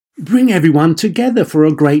Bring everyone together for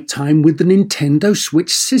a great time with the Nintendo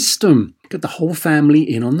Switch system. Get the whole family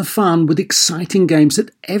in on the fun with exciting games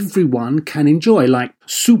that everyone can enjoy, like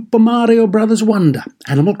Super Mario Bros. Wonder,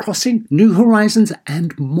 Animal Crossing, New Horizons,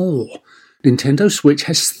 and more. Nintendo Switch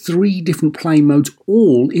has 3 different play modes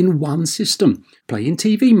all in one system. Play in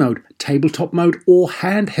TV mode, tabletop mode, or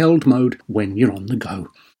handheld mode when you're on the go.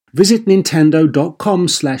 Visit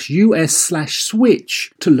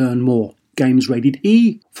nintendo.com/US/Switch to learn more. Games rated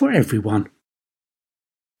E for everyone.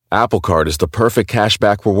 Apple Card is the perfect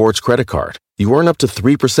cashback rewards credit card. You earn up to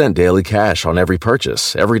 3% daily cash on every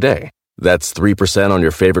purchase, every day. That's 3% on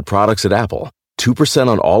your favorite products at Apple, 2%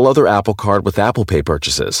 on all other Apple Card with Apple Pay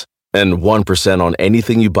purchases, and 1% on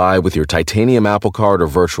anything you buy with your titanium Apple Card or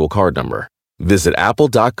virtual card number. Visit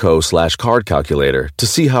apple.co/card calculator to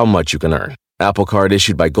see how much you can earn. Apple Card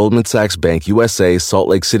issued by Goldman Sachs Bank USA, Salt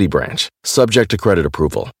Lake City branch. Subject to credit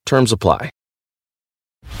approval. Terms apply.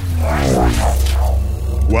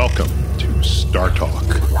 Welcome to Star Talk,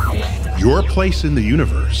 your place in the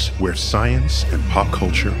universe where science and pop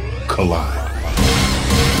culture collide.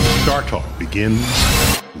 Star Talk begins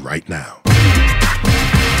right now.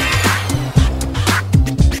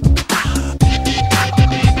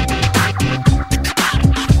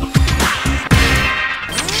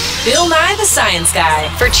 Bill Nye the Science Guy.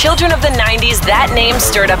 For children of the 90s, that name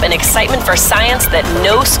stirred up an excitement for science that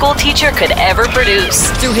no school teacher could ever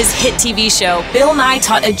produce. Through his hit TV show, Bill Nye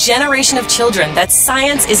taught a generation of children that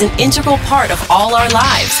science is an integral part of all our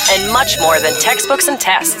lives, and much more than textbooks and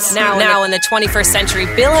tests. Now in the 21st century,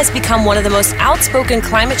 Bill has become one of the most outspoken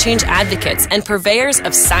climate change advocates and purveyors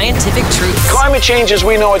of scientific truth. Climate change as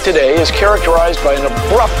we know it today is characterized by an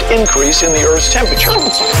abrupt increase in the Earth's temperature.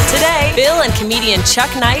 Today, Bill and comedian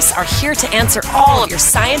Chuck Nice are here to answer all of your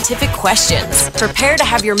scientific questions. Prepare to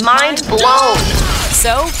have your mind blown.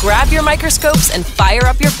 So grab your microscopes and fire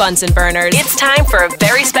up your Bunsen burners. It's time for a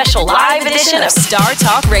very special live edition of Star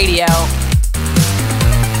Talk Radio.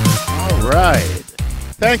 All right.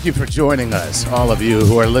 Thank you for joining us, all of you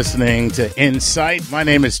who are listening to Insight. My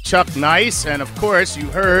name is Chuck Nice, and of course, you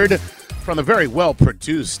heard from the very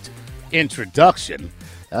well-produced introduction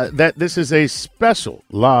that this is a special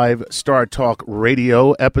live Star Talk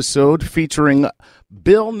Radio episode featuring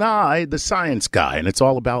Bill Nye, the Science Guy. And it's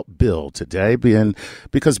all about Bill today,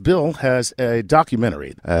 because Bill has a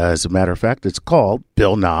documentary. As a matter of fact, it's called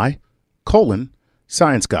Bill Nye,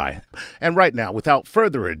 Science Guy. And right now, without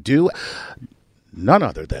further ado, none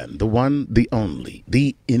other than the one, the only,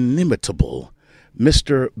 the inimitable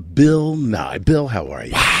Mr. Bill Nye. Bill, how are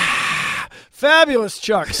you? Fabulous,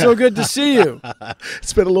 Chuck. So good to see you.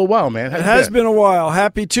 It's been a little while, man. It has been a while.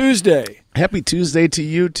 Happy Tuesday. Happy Tuesday to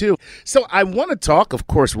you, too. So I want to talk, of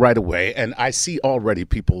course, right away, and I see already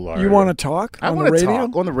people are... You want to talk on the radio? I want to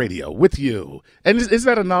talk on the radio with you. And is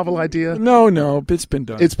that a novel idea? No, it's been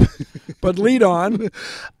done. But lead on.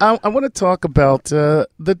 I want to talk about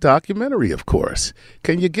the documentary, of course.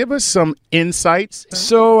 Can you give us some insights?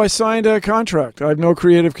 So I signed a contract. I have no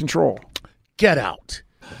creative control. Get out.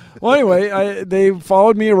 Well, anyway, they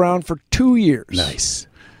followed me around for 2 years. Nice.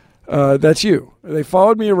 That's you. They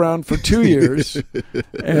followed me around for 2 years,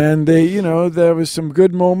 and there was some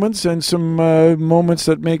good moments and some moments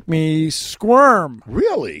that make me squirm.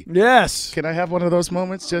 Really? Yes. Can I have one of those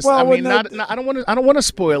moments? I don't want a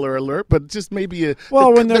spoiler alert, but just maybe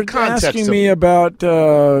when they're asking me about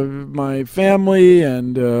my family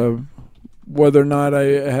and whether or not I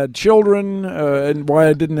had children and why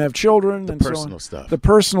I didn't have children. The personal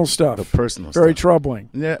stuff. Very troubling.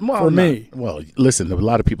 Yeah, for me. Well, listen, a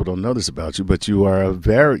lot of people don't know this about you, but you are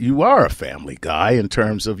a family guy in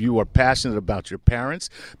terms of you are passionate about your parents,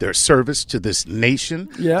 their service to this nation,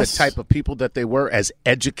 yes, the type of people that they were as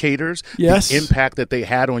educators, yes, the impact that they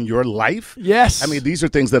had on your life. Yes. I mean, these are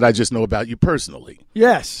things that I just know about you personally.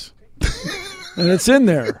 Yes. And it's in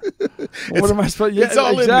there. What am I supposed to... Yeah, it's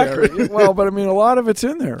all exactly. in there. Well, but I mean, a lot of it's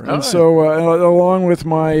in there. All and right. So, along with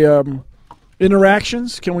my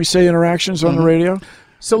interactions, can we say interactions on the radio?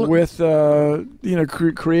 So with,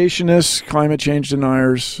 creationists, climate change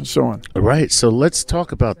deniers, and so on. Right. So let's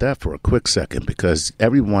talk about that for a quick second, because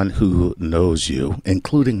everyone who knows you,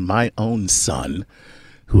 including my own son,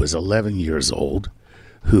 who is 11 years old,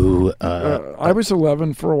 who I was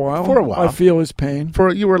 11 for a while. For a while. I feel his pain.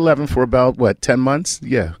 You were 11 for about, 10 months?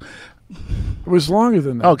 Yeah. It was longer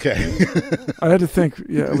than that. Okay. I had to think.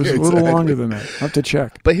 Yeah, it was a little longer than that. I have to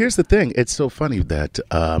check. But here's the thing. It's so funny that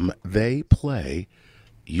they play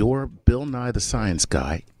your Bill Nye the Science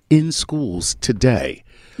Guy in schools today.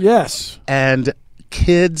 Yes. And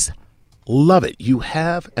kids love it. You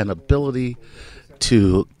have an ability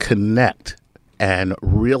to connect and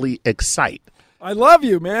really excite I love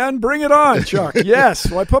you, man. Bring it on, Chuck. Yes.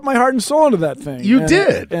 Well, I put my heart and soul into that thing. You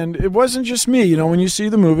did. And it wasn't just me. When you see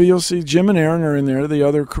the movie, you'll see Jim and Aaron are in there,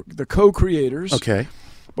 the co-creators. Okay.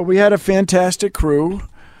 But we had a fantastic crew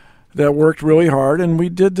that worked really hard, and we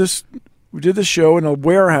did this show in a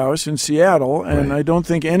warehouse in Seattle, and I don't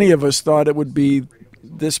think any of us thought it would be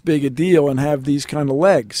this big a deal and have these kind of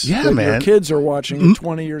legs. Yeah, man. Your kids are watching it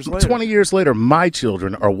 20 years later. 20 years later, my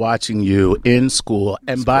children are watching you in school.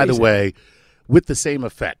 And by the way, with the same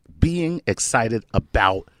effect, being excited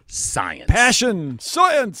about science. Passion.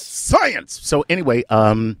 Science. So anyway,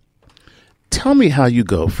 tell me how you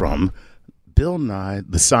go from Bill Nye,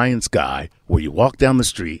 the science guy, where you walk down the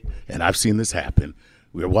street, and I've seen this happen.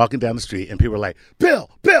 We were walking down the street, and people were like, Bill.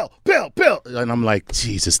 And I'm like,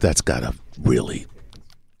 Jesus, that's got to really...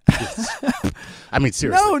 I mean,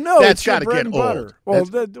 seriously. No, that's got to get old.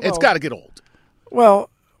 It's got to get old. Well,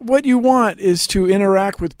 what you want is to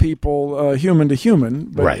interact with people human to human.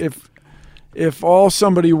 But if all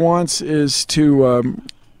somebody wants is to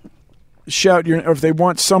shout or if they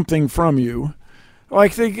want something from you,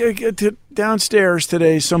 like downstairs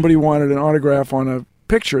today, somebody wanted an autograph on a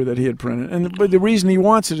picture that he had printed, but the reason he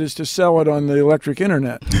wants it is to sell it on the electric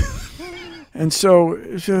internet. And so,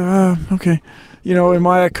 okay. Am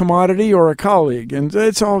I a commodity or a colleague? And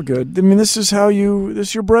it's all good. I mean, this is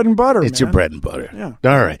your bread and butter. It's your bread and butter. Yeah.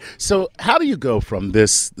 All right. So how do you go from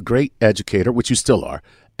this great educator, which you still are,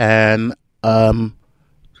 and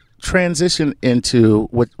transition into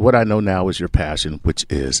what I know now is your passion, which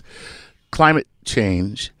is climate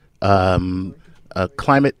change,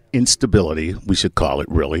 climate instability, we should call it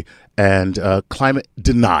really, and climate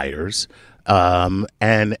deniers,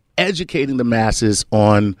 and educating the masses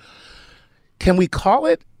on, can we call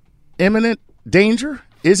it imminent danger?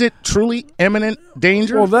 Is it truly imminent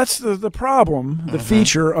danger? Well, that's the problem. The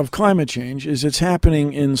feature of climate change is it's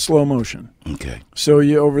happening in slow motion. Okay. So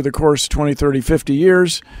over the course of 20, 30, 50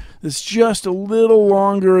 years, it's just a little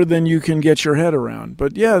longer than you can get your head around.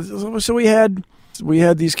 But yeah, so we had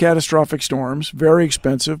these catastrophic storms, very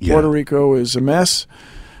expensive. Yeah. Puerto Rico is a mess.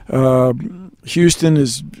 Houston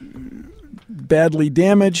is badly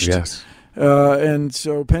damaged. Yes. And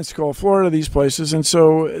so Pensacola, Florida, these places. And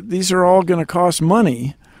so these are all going to cost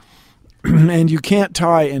money. And you can't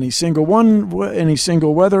tie any single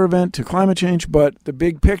weather event to climate change. But the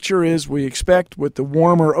big picture is we expect with the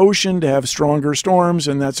warmer ocean to have stronger storms,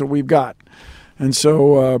 and that's what we've got. And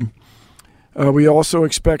so we also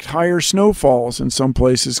expect higher snowfalls in some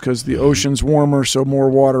places because the ocean's warmer, so more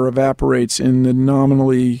water evaporates in the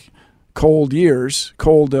nominally cold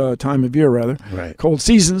time of year, rather. Right. Cold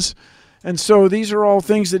seasons. And so these are all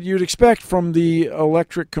things that you'd expect from the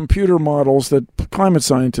electric computer models that climate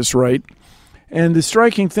scientists write. And the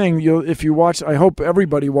striking thing, if you watch, I hope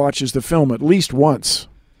everybody watches the film at least once.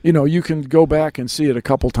 You can go back and see it a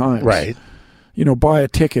couple times. Right. Buy a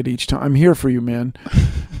ticket each time. I'm here for you, man.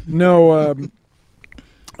 There's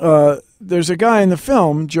a guy in the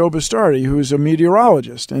film, Joe Bastardi, who's a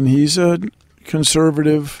meteorologist, and he's a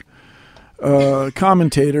conservative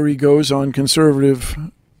commentator. He goes on conservative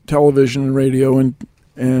television and radio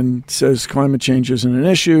and says climate change isn't an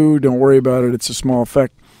issue. Don't worry about it. It's a small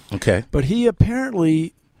effect. Okay. But he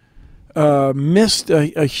apparently missed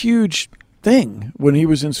a huge thing when he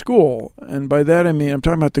was in school. And by that I mean I'm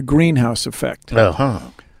talking about the greenhouse effect.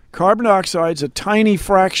 Carbon dioxide's a tiny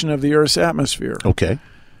fraction of the Earth's atmosphere. Okay.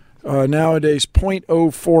 Nowadays,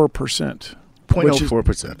 0.04%.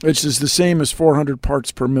 0.04%. Which is the same as 400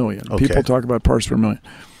 parts per million. Okay. People talk about parts per million.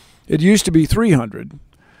 It used to be 300.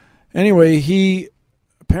 Anyway, he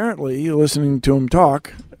apparently, listening to him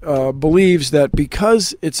talk, believes that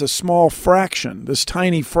because it's a small fraction, this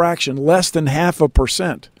tiny fraction, less than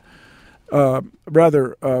 0.5%,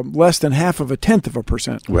 less than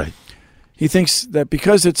 0.1%. Right. He thinks that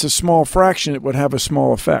because it's a small fraction, it would have a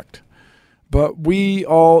small effect. But we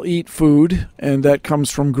all eat food, and that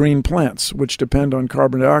comes from green plants, which depend on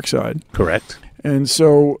carbon dioxide. Correct. And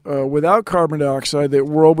so without carbon dioxide, the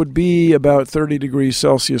world would be about 30 degrees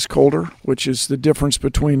Celsius colder, which is the difference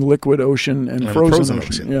between liquid ocean and frozen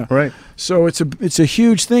ocean. Yeah. Right. So it's a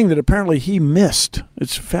huge thing that apparently he missed.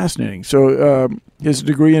 It's fascinating. So his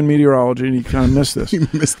degree in meteorology, and he kind of missed this. He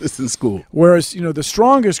missed this in school. Whereas, the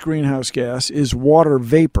strongest greenhouse gas is water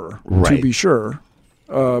vapor, right, to be sure.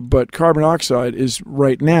 But carbon dioxide is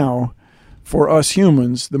right now, for us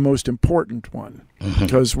humans, the most important one,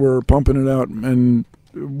 because we're pumping it out and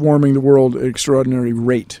warming the world at an extraordinary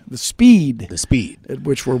rate. The speed at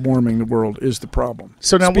which we're warming the world is the problem.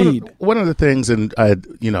 So now one of the things, and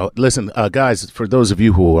listen, guys, for those of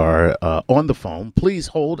you who are on the phone, please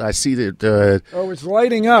hold. I see that. It's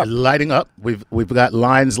lighting up. Lighting up. We've got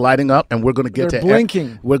lines lighting up, and we're going to get They're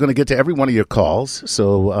blinking. We're going to get to every one of your calls.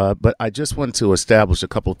 So, but I just want to establish a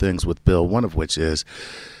couple things with Bill. One of which is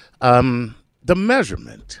the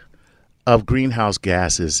measurement of greenhouse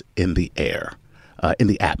gases in the air. In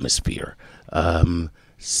the atmosphere.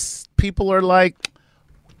 People are like,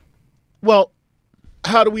 well,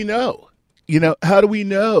 how do we know? How do we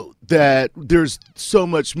know that there's so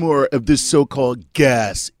much more of this so-called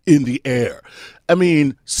gas in the air? I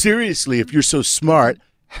mean, seriously, if you're so smart,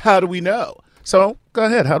 how do we know? So go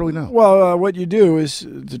ahead. How do we know? Well, what you do is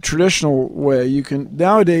the traditional way.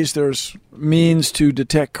 Nowadays there's means to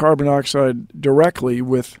detect carbon dioxide directly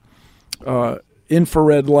with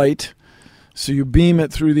infrared light. So you beam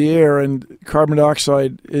it through the air, and carbon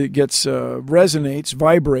dioxide resonates,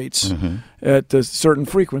 vibrates at a certain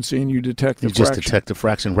frequency, and you detect the fraction. You just detect the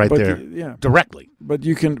fraction there directly. But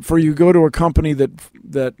you go to a company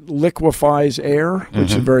that liquefies air,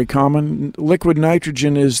 which is very common. Liquid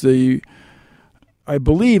nitrogen I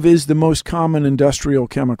believe, is the most common industrial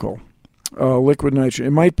chemical. Liquid nitrogen.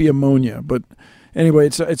 It might be ammonia, but anyway,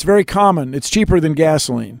 it's very common. It's cheaper than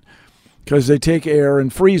gasoline. Because they take air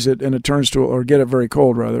and freeze it, and it turns or get it very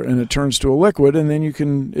cold rather, and it turns to a liquid, and then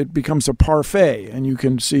it becomes a parfait, and you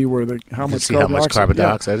can see how much carbon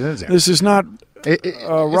dioxide is there. This is not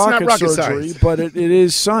rocket surgery, but it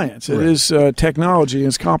is science. It is technology.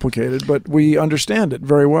 It's complicated, but we understand it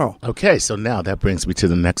very well. Okay, so now that brings me to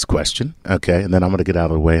the next question. Okay, and then I'm going to get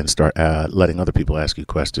out of the way and start letting other people ask you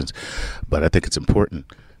questions, but I think it's important.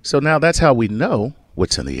 So now that's how we know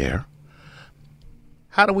what's in the air.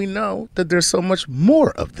 How do we know that there's so much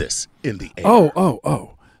more of this in the air?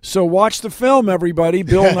 Oh. So watch the film, everybody.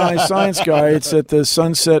 Bill Nye Science Guy. It's at the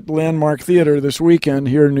Sunset Landmark Theater this weekend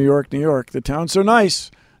here in New York, New York. The town's so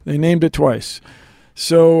nice, they named it twice.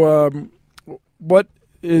 So what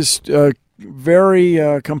is a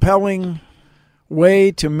very compelling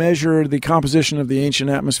way to measure the composition of the ancient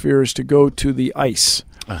atmosphere is to go to the ice.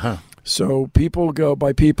 So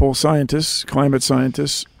scientists, climate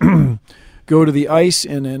scientists, go to the ice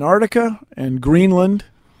in Antarctica and Greenland,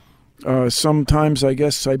 sometimes, I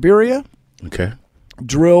guess, Siberia. Okay.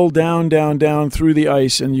 Drill down through the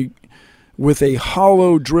ice, and with a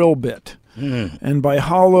hollow drill bit. And by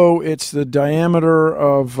hollow, it's the diameter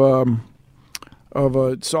of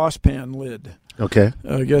a saucepan lid. Okay.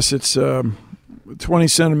 I guess it's 20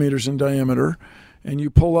 centimeters in diameter, and you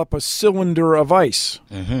pull up a cylinder of ice,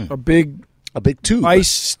 a big tube.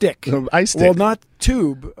 Ice stick. Ice stick. Well, not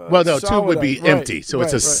tube. Well, no, tube would be empty. So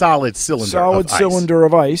it's a solid cylinder of ice. Solid cylinder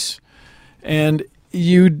of ice. And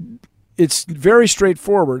it's very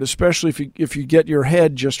straightforward, especially if you get your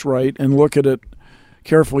head just right and look at it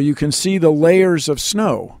carefully. You can see the layers of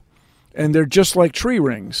snow. And they're just like tree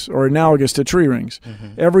rings, or analogous to tree rings.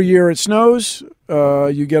 Every year it snows,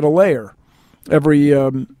 you get a layer.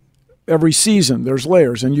 Every season there's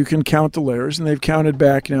layers, and you can count the layers, and they've counted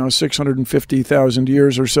back now 650,000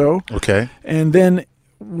 years or so. Okay. And then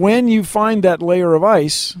when you find that layer of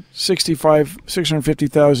ice,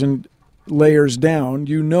 650,000 layers down,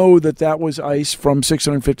 you know that was ice from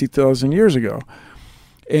 650,000 years ago.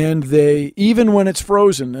 And even when it's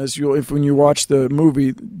frozen, when you watch the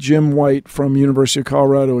movie, Jim White from University of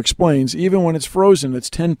Colorado explains, even when it's frozen, it's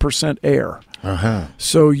 10% air.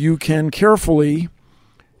 So you can carefully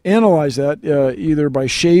analyze that either by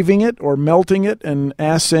shaving it or melting it and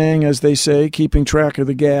assaying, as they say, keeping track of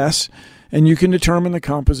the gas, and you can determine the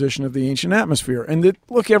composition of the ancient atmosphere. And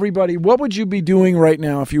look, everybody, what would you be doing right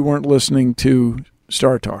now if you weren't listening to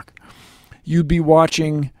Star Talk? You'd be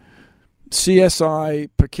watching CSI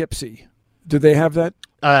Poughkeepsie. Do they have that?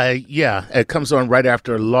 Yeah, it comes on right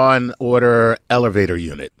after Law and Order Elevator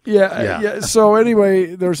Unit. Yeah. So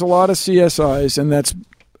anyway, there's a lot of CSIs, and that's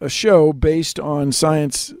a show based on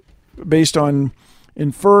science, based on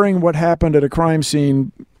inferring what happened at a crime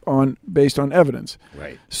scene based on evidence.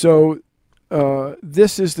 Right. So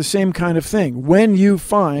this is the same kind of thing. When you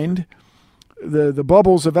find the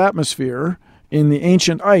bubbles of atmosphere in the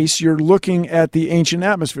ancient ice, you're looking at the ancient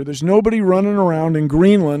atmosphere. There's nobody running around in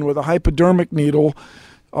Greenland with a hypodermic needle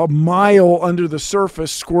a mile under the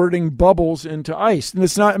surface squirting bubbles into ice. And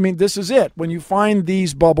this is it. When you find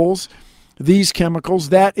these bubbles, these chemicals,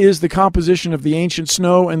 that is the composition of the ancient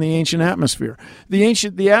snow and the ancient atmosphere.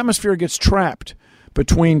 The atmosphere gets trapped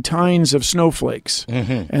between tines of snowflakes.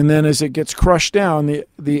 And then as it gets crushed down,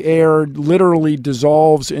 the air literally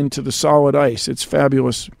dissolves into the solid ice. It's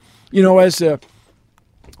fabulous. As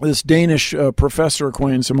this Danish professor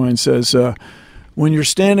acquaintance of mine says, when you're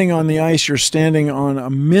standing on the ice, you're standing on a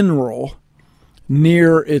mineral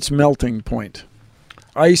near its melting point.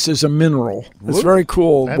 Ice is a mineral. It's a very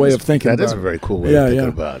cool way of thinking about it. That is a very cool way of thinking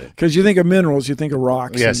about it. Because you think of minerals, you think of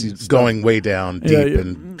rocks. Yes, it's going way down deep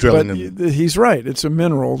and drilling. But he's right. It's a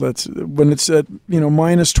mineral. That's when it's at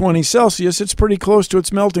minus 20 Celsius, it's pretty close to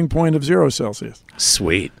its melting point of 0 Celsius.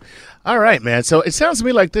 Sweet. All right, man. So it sounds to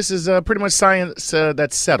me like this is pretty much science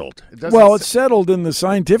that's settled. It's settled in the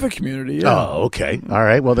scientific community. Yeah. Oh, okay. All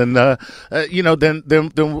right. Well, then,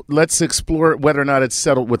 then let's explore whether or not it's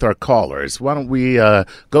settled with our callers. Why don't we go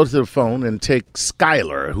to the phone and take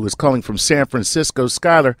Skylar, who is calling from San Francisco.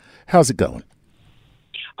 Skylar, how's it going?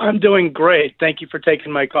 I'm doing great. Thank you for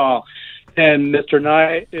taking my call. And Mr.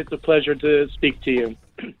 Nye, it's a pleasure to speak to you.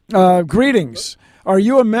 Greetings. Are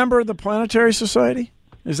you a member of the Planetary Society?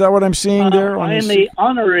 Is that what I'm seeing there? I am the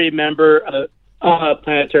honorary member of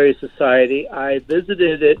Planetary Society. I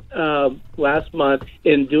visited it last month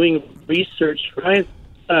in doing research for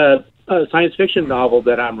a science fiction novel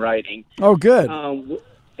that I'm writing. Oh, good.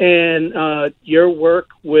 And your work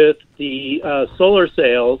with the solar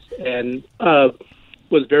sails and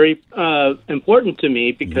was very important to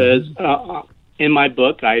me because in my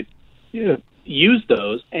book I use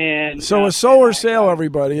those. And so a solar sail,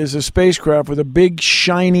 everybody, is a spacecraft with a big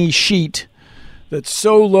shiny sheet that's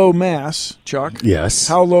so low mass, Chuck. Yes.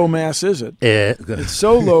 How low mass is it? It's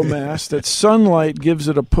so low mass that sunlight gives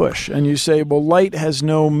it a push. And you say, well, light has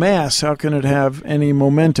no mass. How can it have any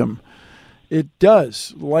momentum? It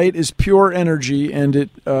does. Light is pure energy, and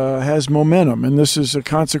it has momentum. And this is a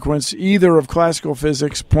consequence either of classical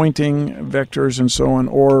physics, pointing vectors and so on,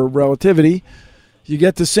 or relativity. You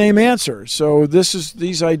get the same answer. So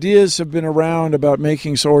these ideas have been around about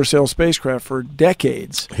making solar sail spacecraft for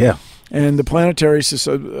decades. Yeah. And the Planetary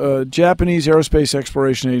Japanese Aerospace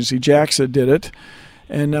Exploration Agency, JAXA, did it.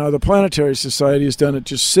 And now the Planetary Society has done it,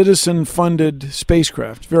 just citizen-funded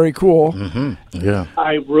spacecraft. Very cool. Mm-hmm. Yeah.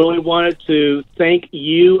 I really wanted to thank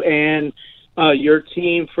you and your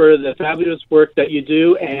team for the fabulous work that you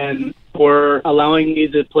do and for allowing me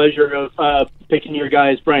the pleasure of picking your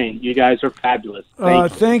guys' brain. You guys are fabulous.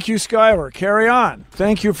 Thank you, Skylar. Carry on.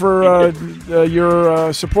 Thank you for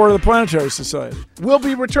your support of the Planetary Society. We'll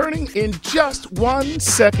be returning in just 1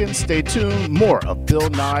 second. Stay tuned. More of Bill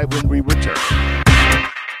Nye when we return.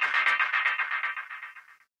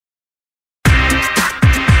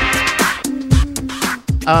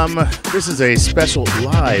 This is a special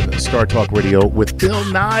live Star Talk Radio with Bill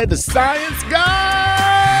Nye, the Science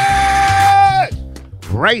Guy,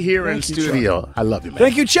 right here in studio. Chuck. I love you, man.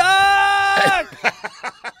 Thank you, Chuck.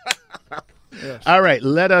 Yes. All right,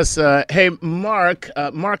 let us. Hey, Mark.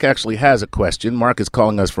 Mark actually has a question. Mark is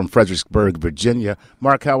calling us from Fredericksburg, Virginia.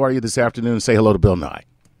 Mark, how are you this afternoon? Say hello to Bill Nye.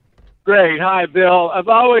 Great. Hi, Bill. I've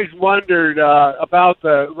always wondered about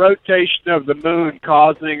the rotation of the moon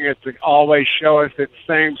causing it to always show us its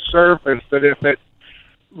same surface, that if it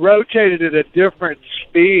rotated at a different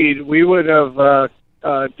speed, we would have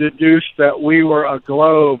deduced that we were a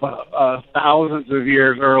globe thousands of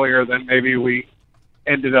years earlier than maybe we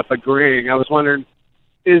ended up agreeing. I was wondering,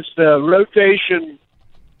 is the rotation...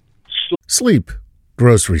 Sleep,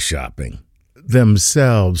 grocery shopping,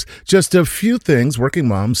 themselves, just a few things working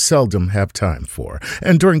moms seldom have time for.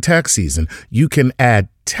 And during tax season, you can add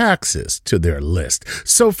taxes to their list.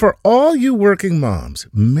 So for all you working moms,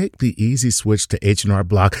 make the easy switch to H&R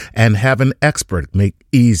Block and have an expert make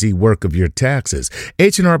easy work of your taxes.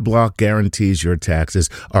 H&R Block guarantees your taxes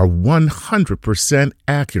are 100%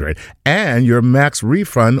 accurate and your max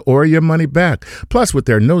refund or your money back. Plus, with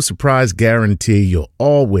their no surprise guarantee, you'll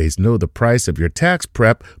always know the price of your tax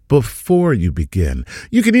prep before you begin.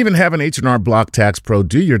 You can even have an H&R Block tax pro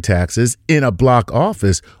do your taxes in a Block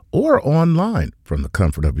office or online from the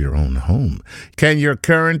comfort of your own home. Can your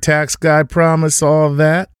current tax guy promise all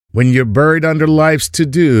that? When you're buried under life's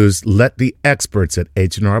to-dos, let the experts at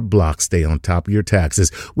H&R Block stay on top of your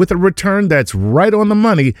taxes with a return that's right on the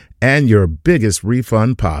money and your biggest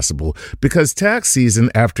refund possible. Because tax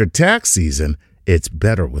season after tax season, it's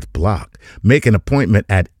better with Block. Make an appointment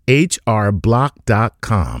at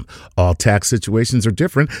hrblock.com. All tax situations are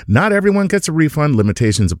different. Not everyone gets a refund.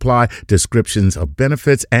 Limitations apply. Descriptions of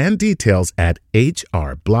benefits and details at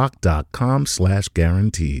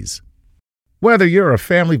hrblock.com/guarantees. Whether you're a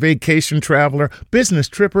family vacation traveler, business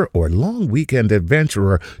tripper, or long weekend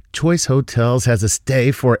adventurer, Choice Hotels has a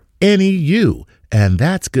stay for any you. And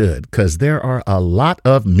that's good, because there are a lot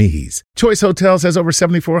of me's. Choice Hotels has over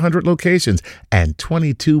 7,400 locations and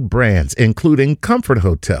 22 brands, including Comfort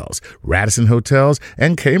Hotels, Radisson Hotels,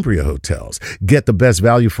 and Cambria Hotels. Get the best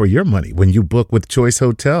value for your money when you book with Choice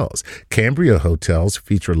Hotels. Cambria Hotels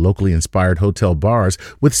feature locally inspired hotel bars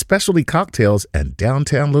with specialty cocktails and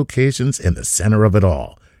downtown locations in the center of it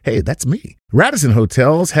all. Hey, that's me. Radisson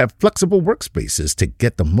Hotels have flexible workspaces to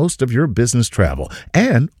get the most of your business travel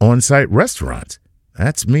and on-site restaurants.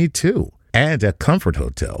 That's me too. And at Comfort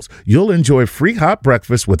Hotels, you'll enjoy free hot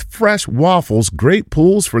breakfast with fresh waffles, great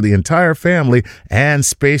pools for the entire family, and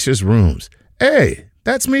spacious rooms. Hey,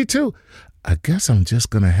 that's me too. I guess I'm just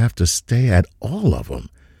going to have to stay at all of them.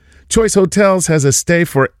 Choice Hotels has a stay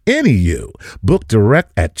for any you. Book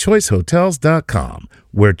direct at choicehotels.com,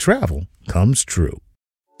 where travel comes true.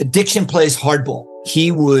 Addiction plays hardball.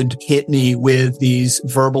 He would hit me with these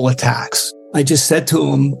verbal attacks. I just said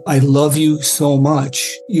to him, I love you so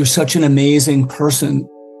much. You're such an amazing person.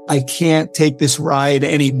 I can't take this ride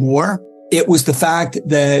anymore. It was the fact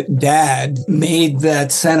that Dad made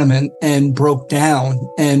that sentiment and broke down.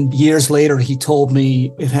 And years later, he told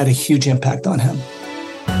me it had a huge impact on him.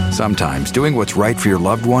 Sometimes doing what's right for your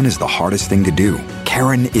loved one is the hardest thing to do.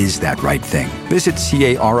 Caron is that right thing. Visit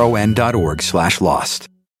caron.org/lost.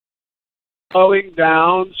 Slowing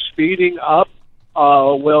down, speeding up.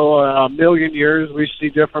 Will in a million years we see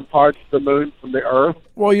different parts of the moon from the Earth?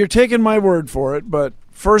 Well, you're taking my word for it, but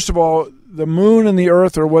first of all, the moon and the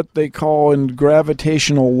Earth are what they call in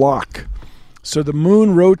gravitational lock. So the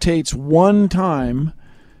moon rotates one time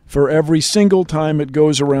for every single time it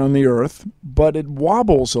goes around the Earth, but it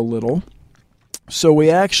wobbles a little. So we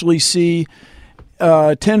actually see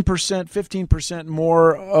 10%, 15%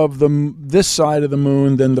 more of this side of the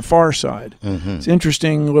moon than the far side. Mm-hmm. It's an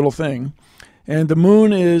interesting little thing. And the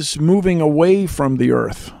moon is moving away from the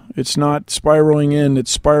Earth. It's not spiraling in,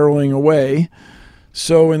 it's spiraling away.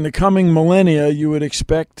 So in the coming millennia, you would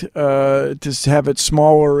expect to have it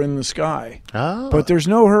smaller in the sky. Oh. But there's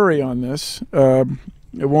no hurry on this. It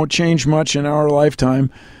won't change much in our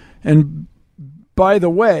lifetime. And by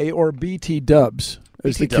the way, or BT dubs,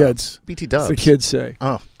 as the kids say.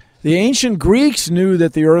 Oh. The ancient Greeks knew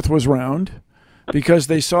that the Earth was round because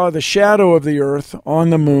they saw the shadow of the Earth on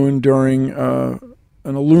the moon during a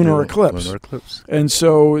lunar eclipse. And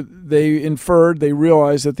so they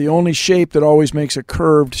realized that the only shape that always makes a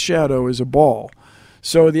curved shadow is a ball.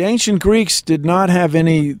 So the ancient Greeks did not have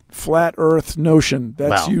any flat Earth notion.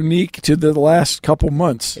 That's unique to the last couple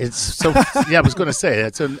months. It's so. Yeah, I was going to say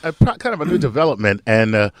it's a kind of a new development.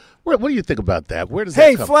 And what do you think about that? Where does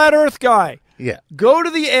that come flat Earth guy? Yeah, go to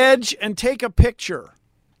the edge and take a picture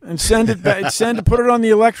and send it back. Put it on the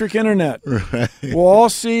electric internet. Right. We'll all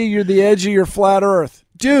see you're the edge of your flat Earth,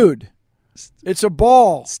 dude. It's a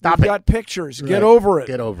ball. Stop You've it. Got pictures. Right. Get over it.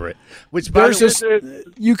 Get over it. Which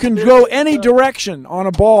you can go any direction on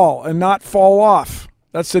a ball and not fall off.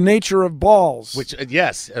 That's the nature of balls. Which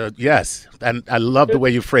yes, and I love the way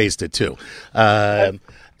you phrased it too. Let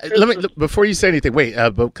me before you say anything. Wait,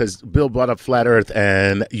 because Bill brought up flat Earth,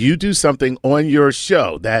 and you do something on your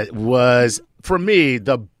show that was for me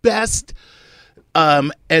the best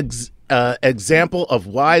example of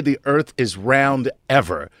why the Earth is round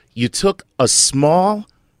ever. You took a small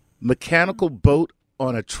mechanical boat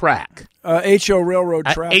on a track. HO railroad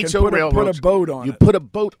track. And put a boat on it. You put a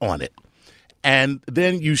boat on it. And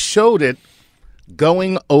then you showed it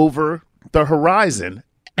going over the horizon.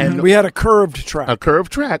 And we had a curved track. A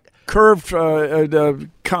curved track. Curved,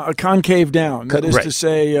 concave down. That is to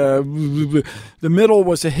say, the middle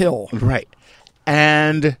was a hill. Right.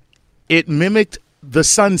 And it mimicked the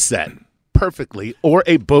sunset perfectly, or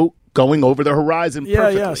a boat going over the horizon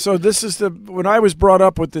perfectly. Yeah. So this is when I was brought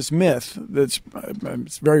up with this myth, it's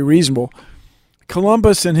very reasonable.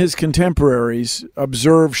 Columbus and his contemporaries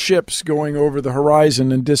observed ships going over the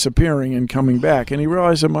horizon and disappearing and coming back, and he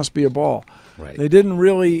realized it must be a ball. Right.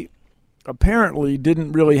 They apparently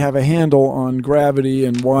didn't really have a handle on gravity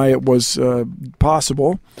and why it was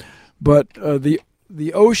possible, but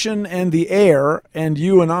the ocean and the air and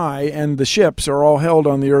you and I and the ships are all held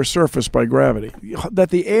on the Earth's surface by gravity.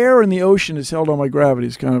 That the air and the ocean is held on by gravity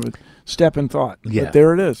is kind of a step in thought. Yeah. But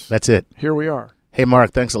there it is. That's it. Here we are. Hey,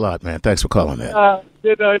 Mark, thanks a lot, man. Thanks for calling in.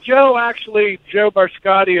 Did Joe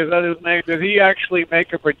Barscotti, is that his name, did he actually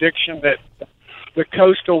make a prediction that the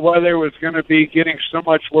coastal weather was going to be getting so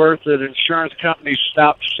much worse that insurance companies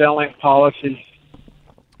stopped selling policies?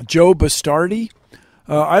 Joe Bastardi?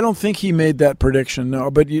 I don't think he made that prediction, no,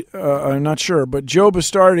 but I'm not sure. But Joe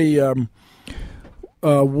Bastardi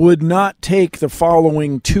would not take the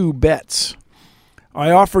following two bets.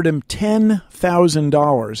 I offered him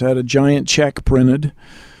 $10,000. I had a giant check printed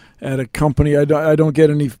at a company. I don't get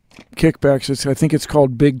any kickbacks. I think it's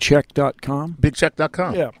called BigCheck.com.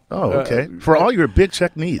 BigCheck.com? Yeah. Oh, okay. For all your big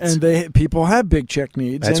check needs. And people have big check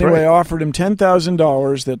needs. That's anyway, right. I offered him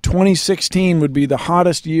 $10,000 that 2016 would be the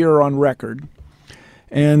hottest year on record,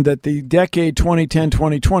 and that the decade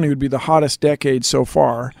 2010-2020 would be the hottest decade so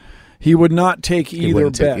far. He would not take either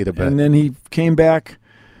bet. And then he came back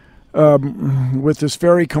with this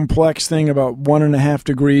very complex thing about 1.5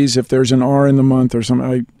 degrees if there's an R in the month or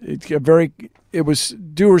something. It was,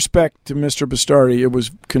 due respect to Mr. Bastardi, it was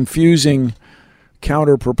confusing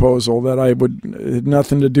counter proposal that had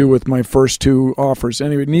nothing to do with my first two offers.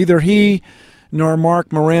 Anyway, neither he nor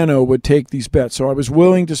Mark Morano would take these bets. So I was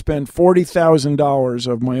willing to spend $40,000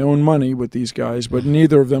 of my own money with these guys, but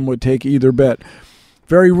neither of them would take either bet.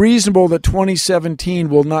 Very reasonable that 2017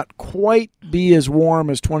 will not quite be as warm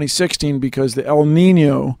as 2016 because the El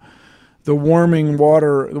Nino, the warm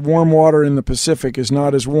water in the Pacific, is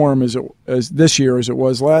not as warm as this year as it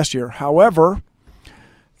was last year. However,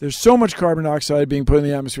 there's so much carbon dioxide being put in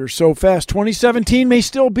the atmosphere so fast. 2017 may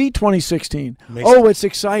still be 2016. It's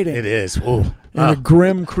exciting. It is. Ooh. In a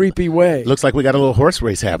grim, creepy way. Looks like we got a little horse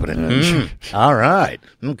race happening. All right.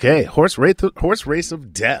 Okay. Horse race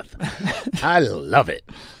of death. I love it.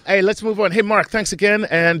 Hey, let's move on. Hey, Mark, thanks again.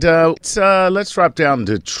 And let's drop down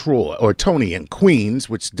to Troy, or Tony in Queens,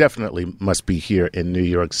 which definitely must be here in New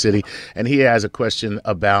York City. And he has a question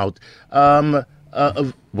about,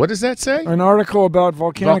 what does that say? An article about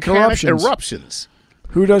volcanic eruptions.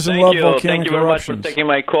 Who doesn't love volcanic eruptions? Thank you very much for taking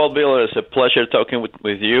my call, Bill. It's a pleasure talking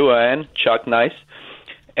with you and Chuck Nice.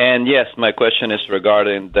 And yes, my question is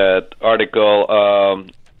regarding that article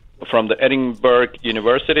from the Edinburgh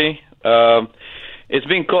University. It's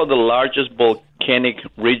being called the largest volcanic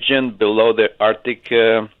region below the Arctic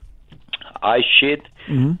ice sheet.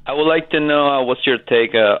 Mm-hmm. I would like to know what's your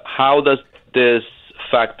take. How does this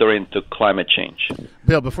factor into climate change?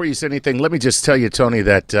 Bill, before you say anything, let me just tell you, Tony,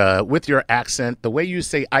 that with your accent, the way you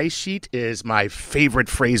say ice sheet is my favorite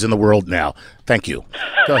phrase in the world now. Thank you.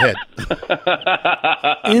 Go ahead.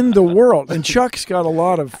 In the world. And Chuck's got a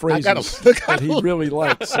lot of phrases that he really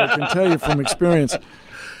likes. I can tell you from experience.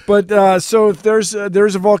 But so if there's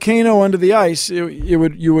a volcano under the ice, you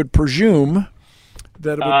would presume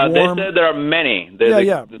that it would warm. They said there are many.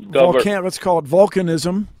 Let's call it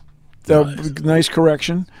volcanism. Nice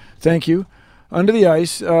correction. Thank you. Under the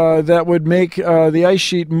ice, that would make the ice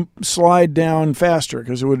sheet slide down faster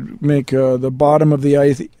because it would make the bottom of the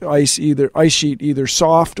ice sheet either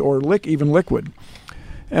soft or even liquid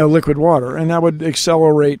water, and that would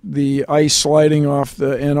accelerate the ice sliding off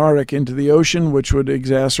the Antarctic into the ocean, which would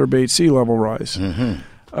exacerbate sea level rise.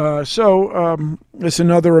 Mm-hmm. So it's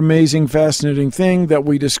another amazing, fascinating thing that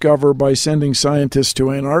we discover by sending scientists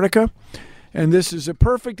to Antarctica. And this is a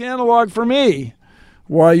perfect analog for me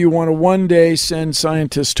why you want to one day send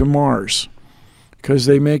scientists to Mars, because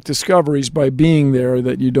they make discoveries by being there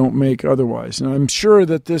that you don't make otherwise. And I'm sure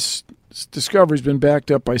that this discovery has been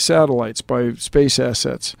backed up by satellites, by space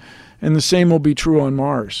assets, and the same will be true on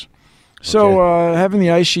Mars. So having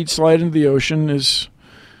the ice sheet slide into the ocean is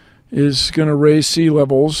going to raise sea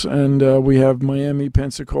levels, and we have Miami,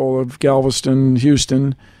 Pensacola, Galveston,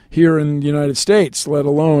 Houston here in the United States, let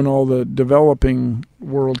alone all the developing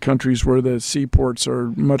world countries where the seaports are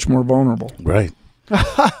much more vulnerable. Right.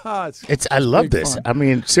 I love this. Fun. I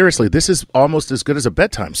mean, seriously, this is almost as good as a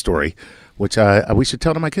bedtime story, which we should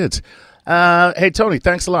tell to my kids. Hey, Tony,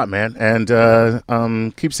 thanks a lot, man.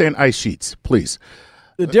 And keep saying ice sheets, please.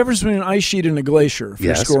 The difference between an ice sheet and a glacier, if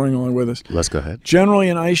you're scoring along with us. Let's go ahead. Generally,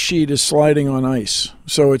 an ice sheet is sliding on ice.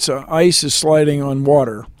 So ice is sliding on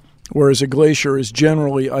water, whereas a glacier is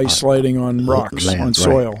generally ice sliding on rocks, on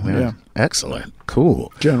soil. Right. Yeah. Excellent.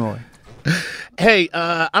 Cool. Generally. Hey,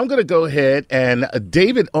 I'm going to go ahead, and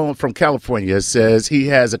David from California says he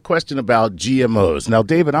has a question about GMOs. Now,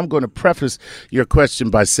 David, I'm going to preface your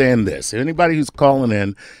question by saying this. Anybody who's calling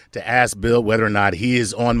in to ask Bill whether or not he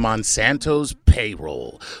is on Monsanto's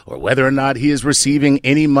payroll or whether or not he is receiving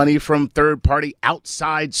any money from third-party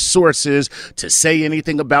outside sources to say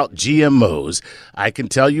anything about GMOs, I can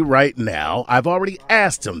tell you right now, I've already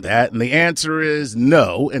asked him that, and the answer is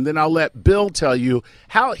no. And then I'll let Bill tell you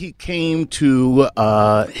how he came to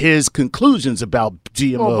his conclusions about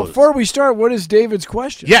GMOs. Well, before we start, what is David's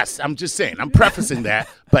question? Yes, I'm just saying. I'm prefacing that,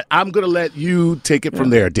 but I'm going to let you take it from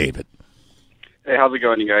there, David. Hey, how's it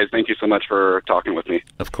going, you guys? Thank you so much for talking with me.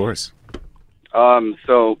 Of course.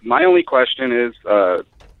 So my only question is,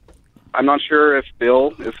 I'm not sure if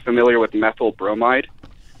Bill is familiar with methyl bromide.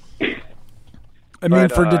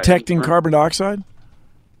 For detecting carbon dioxide?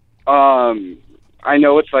 I I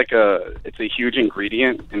know it's a huge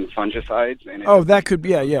ingredient in fungicides. And that could be,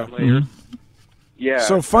 yeah. Mm-hmm. Yeah.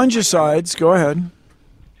 So fungicides, go ahead.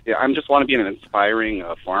 Yeah, I just want to be an inspiring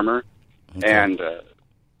farmer. Okay. And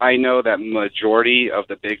I know that majority of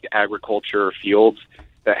the big agriculture fields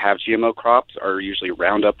that have GMO crops are usually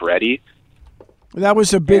Roundup ready. That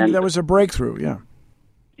was a breakthrough, yeah.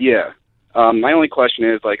 Yeah. My only question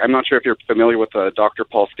is, I'm not sure if you're familiar with Dr.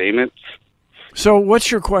 Paul Stamets. So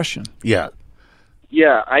what's your question? Yeah.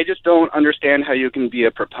 Yeah, I just don't understand how you can be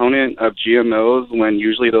a proponent of GMOs when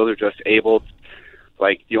usually those are just able,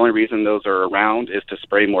 the only reason those are around is to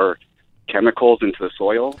spray more chemicals into the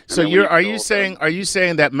soil. So are you saying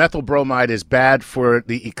that methyl bromide is bad for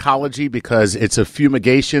the ecology because it's a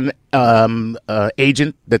fumigation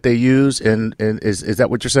agent that they use, and is that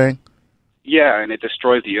what you're saying? Yeah, and it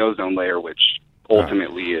destroys the ozone layer, which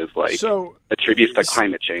ultimately is attributes to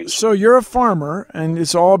climate change. So you're a farmer, and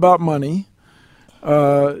it's all about money.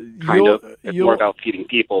 It's more about feeding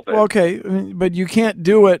people. But okay, but you can't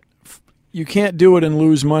do it. You can't do it and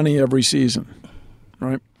lose money every season,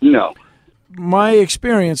 right? No. My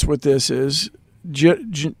experience with this is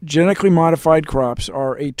genetically modified crops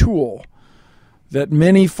are a tool that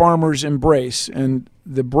many farmers embrace, and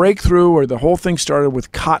the breakthrough or the whole thing started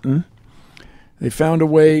with cotton. They found a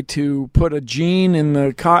way to put a gene in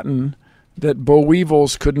the cotton that boll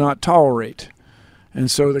weevils could not tolerate. And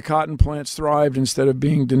so the cotton plants thrived instead of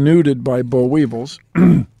being denuded by boll weevils.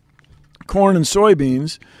 Corn and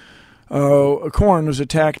soybeans. Corn was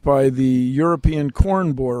attacked by the European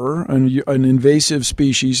corn borer, an invasive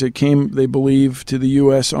species that came, they believe, to the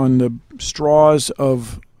U.S. on the straws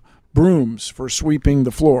of brooms for sweeping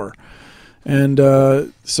the floor. And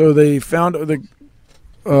so they found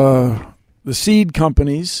the seed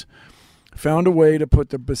companies found a way to put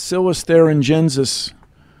the Bacillus thuringiensis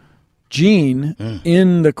gene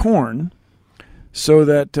in the corn so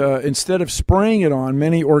that instead of spraying it on,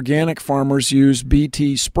 many organic farmers use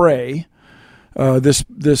BT spray. This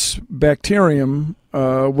bacterium,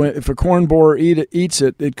 if a corn borer eats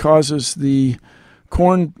it, it causes the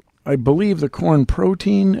corn, I believe the corn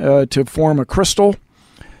protein, to form a crystal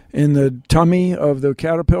in the tummy of the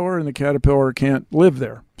caterpillar, and the caterpillar can't live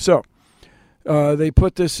there. So they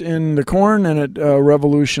put this in the corn, and it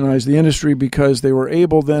revolutionized the industry because they were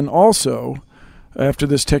able then also, after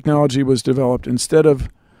this technology was developed, instead of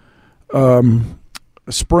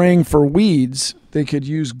spraying for weeds, they could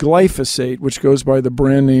use glyphosate, which goes by the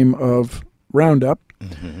brand name of Roundup.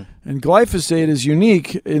 Mm-hmm. And glyphosate is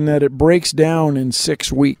unique in that it breaks down in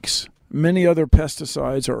 6 weeks. Many other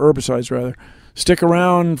pesticides, or herbicides rather, stick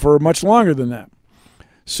around for much longer than that.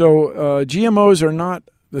 So GMOs are not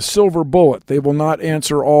the silver bullet. They will not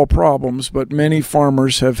answer all problems, but many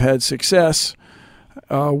farmers have had success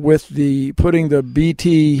with putting the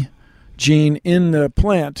BT gene in the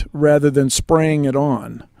plant rather than spraying it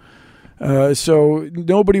on. So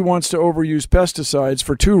nobody wants to overuse pesticides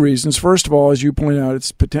for 2 reasons. First of all, as you point out,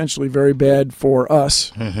 it's potentially very bad for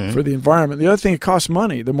us, for the environment. The other thing, it costs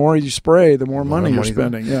money. The more you spray, the more money you're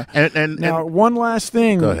spending. Yeah. Now, one last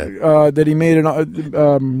thing that he made,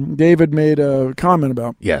 David made a comment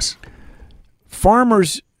about. Yes.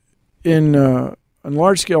 Farmers in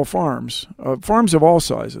large-scale farms, farms of all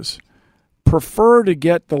sizes, prefer to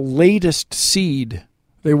get the latest seed.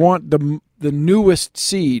 They want the newest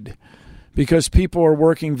seed, because people are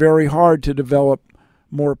working very hard to develop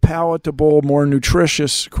more palatable, more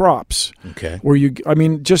nutritious crops. Okay.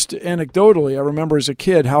 Just anecdotally, I remember as a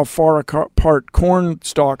kid how far apart corn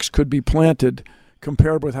stalks could be planted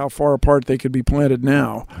compared with how far apart they could be planted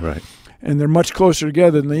now. Right. And they're much closer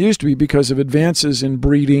together than they used to be because of advances in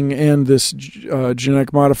breeding and this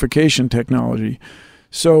genetic modification technology.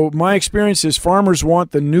 So my experience is farmers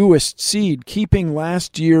want the newest seed. Keeping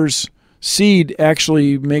last year's seed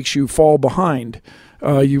actually makes you fall behind.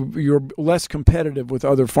 You're less competitive with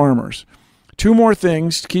other farmers. 2 more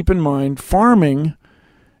things to keep in mind. Farming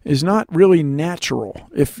is not really natural.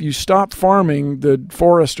 If you stop farming, the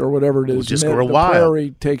forest or whatever it is, just the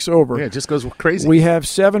prairie takes over. Yeah, it just goes crazy. We have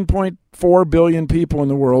 7.4 billion people in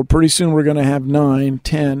the world. Pretty soon we're going to have 9,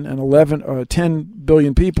 10, and 11, 10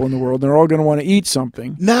 billion people in the world. They're all going to want to eat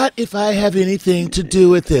something. Not if I have anything to do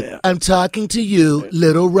with it. I'm talking to you,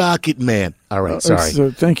 little rocket man. All right,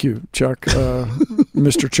 sorry. Thank you, Chuck,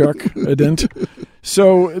 Mr. Chuck Adent.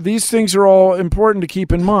 So these things are all important to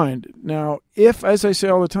keep in mind. Now, as I say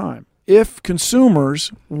all the time, if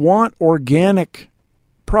consumers want organic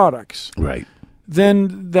products, right,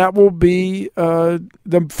 then that will be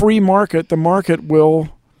the free market. The market will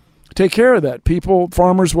take care of that.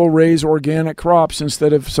 Farmers will raise organic crops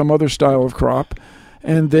instead of some other style of crop,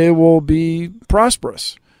 and they will be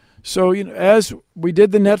prosperous. So, as we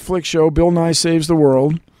did the Netflix show, Bill Nye Saves the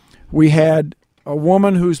World, we had a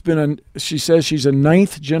woman who's she says she's a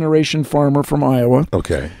 9th-generation farmer from Iowa.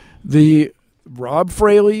 Okay. The Rob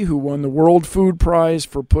Fraley, who won the World Food Prize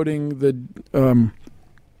for putting the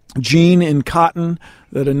gene in cotton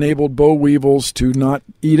that enabled boll weevils to not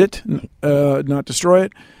eat it, not destroy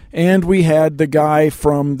it. And we had the guy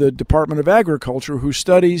from the Department of Agriculture who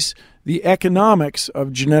studies the economics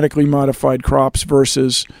of genetically modified crops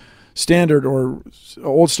versus standard or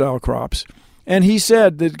old-style crops. And he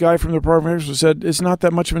said, the guy from the Department of Agriculture said, it's not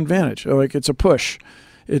that much of an advantage. Like, it's a push.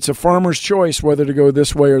 It's a farmer's choice whether to go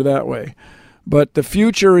this way or that way. But the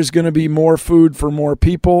future is going to be more food for more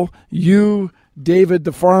people. You, David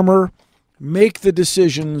the farmer, make the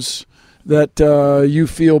decisions that you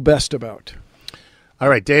feel best about. All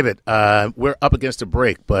right, David, we're up against a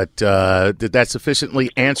break, but did that sufficiently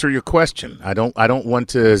answer your question? I don't want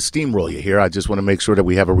to steamroll you here. I just want to make sure that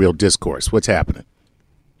we have a real discourse. What's happening?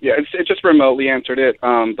 Yeah, it just remotely answered it,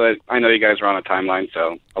 but I know you guys are on a timeline,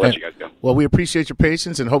 so I'll let you guys go. Well, we appreciate your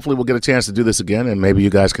patience, and hopefully we'll get a chance to do this again, and maybe you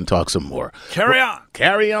guys can talk some more.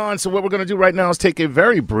 Carry on. So what we're going to do right now is take a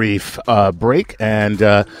very brief break, and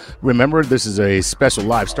remember, this is a special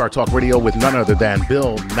live Star Talk Radio with none other than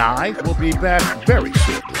Bill Nye. We'll be back very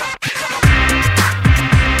shortly.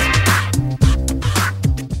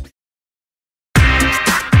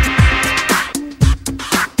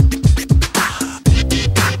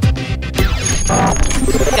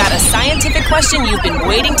 Got a scientific question you've been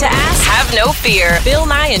waiting to ask? Have no fear. Bill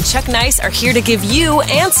Nye and Chuck Nice are here to give you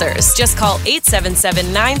answers. Just call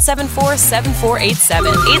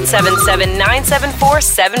 877-974-7487.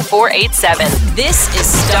 877-974-7487. This is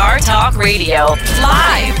Star Talk Radio,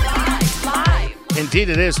 live. Indeed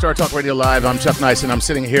it is Star Talk Radio Live. I'm Chuck Nice, and I'm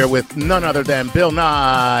sitting here with none other than Bill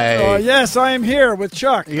Nye. Yes, I am here with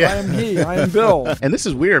Chuck. Yeah. I am he. I am Bill. And this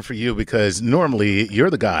is weird for you because normally you're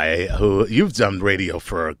the guy who you've done radio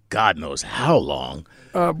for God knows how long.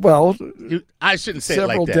 I shouldn't say it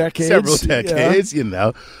like that. Decades. Several decades,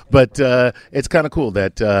 But it's kind of cool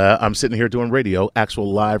that I'm sitting here doing radio,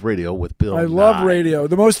 actual live radio with Bill Nye. I love radio,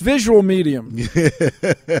 the most visual medium.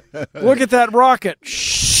 Look at that rocket.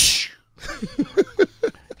 Shh.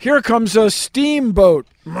 Here comes a steamboat.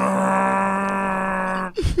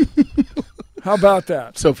 How about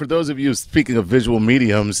that? So for those of you speaking of visual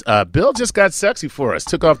mediums, Bill just got sexy for us.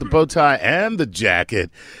 Took off the bow tie and the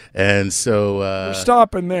jacket. And so... We're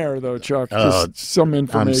stopping there, though, Chuck. Just some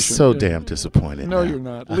information. I'm so damn disappointed. No, you're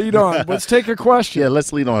not. Lead on. Let's take a question. Yeah,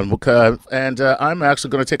 let's lead on. And I'm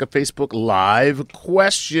actually going to take a Facebook Live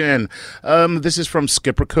question. This is from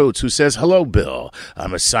Skipper Coates, who says, "Hello, Bill.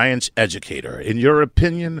 I'm a science educator. In your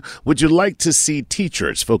opinion, would you like to see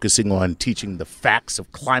teachers focusing on teaching the facts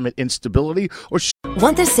of climate instability?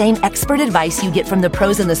 Want the same expert advice you get from the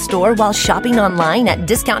pros in the store while shopping online at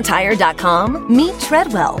DiscountTire.com? Meet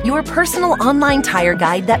Treadwell, your personal online tire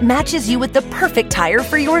guide that matches you with the perfect tire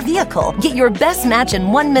for your vehicle. Get your best match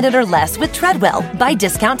in 1 minute or less with Treadwell by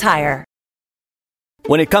Discount Tire.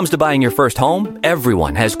 When it comes to buying your first home,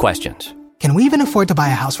 everyone has questions. Can we even afford to buy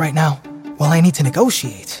a house right now? Well, I need to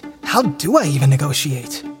negotiate. How do I even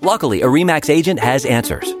negotiate? Luckily, a RE/MAX agent has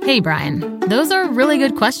answers. Hey, Brian, those are really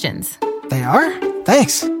good questions. They are?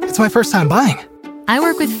 Thanks. It's my first time buying. I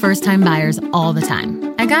work with first-time buyers all the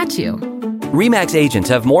time. I got you. RE/MAX agents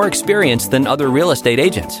have more experience than other real estate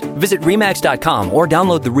agents. Visit RE/MAX.com or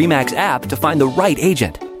download the RE/MAX app to find the right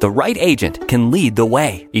agent. The right agent can lead the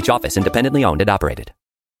way. Each office independently owned and operated.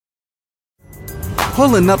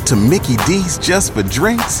 Pulling up to Mickey D's just for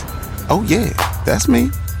drinks? Oh yeah, that's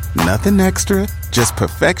me. Nothing extra, just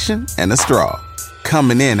perfection and a straw.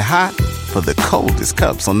 Coming in hot for the coldest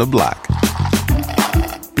cups on the block.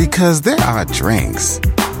 Because there are drinks.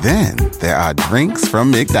 Then there are drinks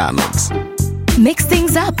from McDonald's. Mix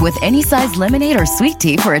things up with any size lemonade or sweet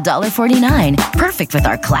tea for $1.49. Perfect with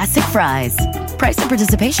our classic fries. Price and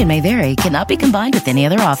participation may vary. Cannot be combined with any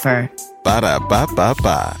other offer.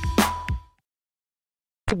 Ba-da-ba-ba-ba.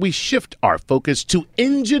 We shift our focus to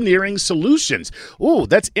engineering solutions. Oh,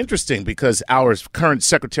 that's interesting because our current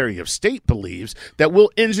Secretary of State believes that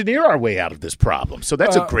we'll engineer our way out of this problem. So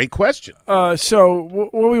that's a great question. So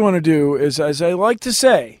what we want to do is, as I like to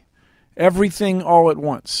say, everything all at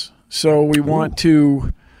once. So we want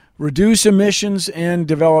to reduce emissions and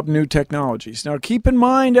develop new technologies. Now, keep in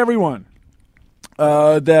mind, everyone,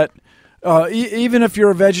 that even if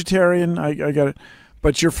you're a vegetarian, I got it.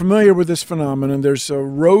 But you're familiar with this phenomenon. There's a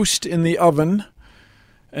roast in the oven,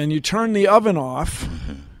 and you turn the oven off.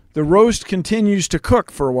 The roast continues to cook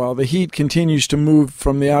for a while. The heat continues to move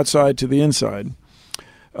from the outside to the inside.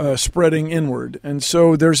 spreading inward. And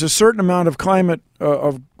so there's a certain amount of climate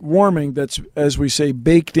of warming that's, as we say,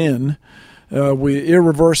 baked in,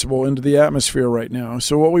 irreversible into the atmosphere right now.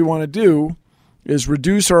 So what we want to do is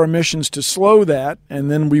reduce our emissions to slow that, and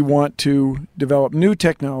then we want to develop new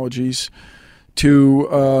technologies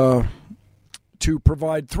to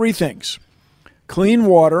provide three things: clean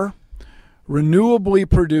water, renewably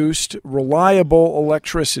produced, reliable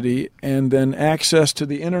electricity, and then access to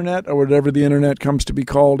the internet, or whatever the internet comes to be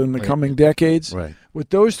called in the coming decades. Right. With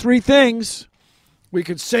those three things, we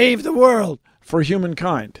could save the world for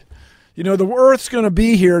humankind. You know, the Earth's going to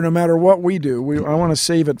be here no matter what we do. I want to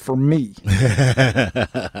save it for me.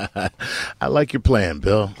 I like your plan,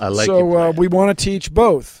 Bill. I like your plan. So we want to teach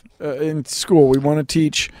both in school. We want to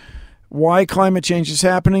teach why climate change is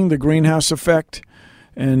happening, the greenhouse effect,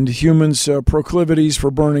 and humans' proclivities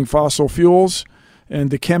for burning fossil fuels,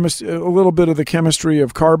 and a little bit of the chemistry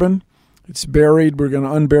of carbon. It's buried. We're going to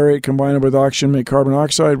unbury it, combine it with oxygen, make carbon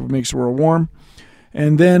oxide, which makes the world warm.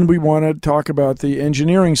 And then we want to talk about the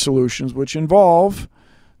engineering solutions, which involve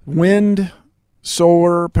wind,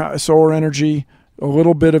 solar energy, a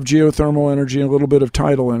little bit of geothermal energy, and a little bit of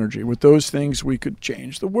tidal energy. With those things, we could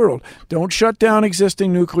change the world. Don't shut down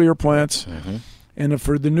existing nuclear plants. Mm-hmm. And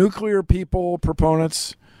for the nuclear people,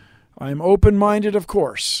 proponents, I'm open-minded, of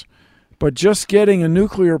course. But just getting a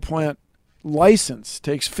nuclear plant license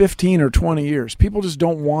takes 15 or 20 years. People just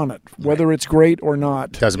don't want it, whether it's great or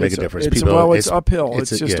not. Doesn't make a difference. It's uphill. It's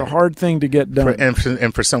just a hard thing to get done.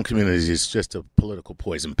 And for some communities, it's just a political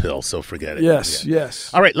poison pill, so forget it.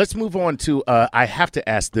 Yes. All right, let's move on to, I have to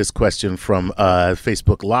ask this question from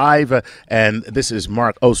Facebook Live, and this is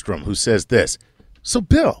Mark Ostrom, who says this. So,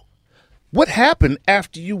 Bill, what happened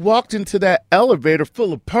after you walked into that elevator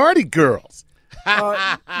full of party girls?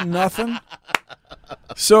 Nothing.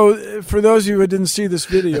 So, for those of you who didn't see this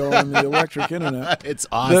video on the electric internet, it's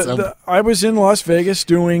awesome. I was in Las Vegas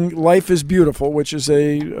doing Life is Beautiful, which is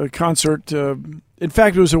a concert. In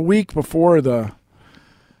fact, it was a week before the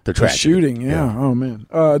shooting. Yeah. Oh, man.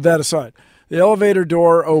 That aside, the elevator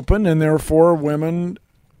door opened, and there were four women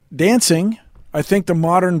dancing. I think the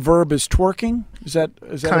modern verb is twerking. Is that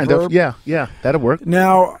kind a verb? of? Yeah, that'll work.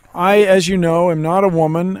 Now, I, as you know, am not a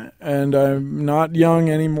woman, and I'm not young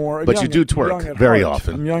anymore. But you do twerk very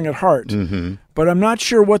often. I'm young at heart. Mm-hmm. But I'm not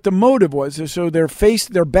sure what the motive was. So their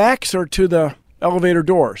backs are to the elevator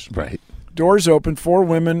doors. Right. Doors open, four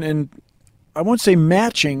women in, I won't say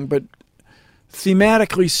matching, but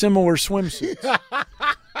thematically similar swimsuits.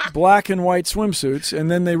 Black and white swimsuits. And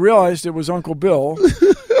then they realized it was Uncle Bill.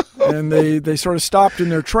 And they sort of stopped in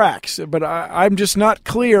their tracks. But I'm just not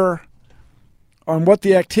clear on what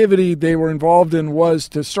the activity they were involved in was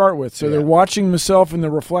to start with. So they're watching themselves in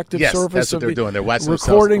the reflective surface that's what of they're doing. They're watching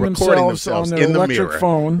recording themselves on their in electric the mirror.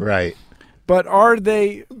 phone. Right. But are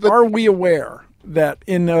we aware that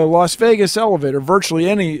in a Las Vegas elevator, virtually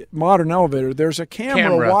any modern elevator, there's a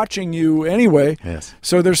camera watching you anyway. Yes.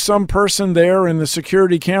 So there's some person there in the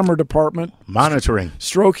security camera department monitoring,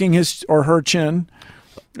 stroking his or her chin.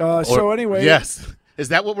 So anyway, yes, is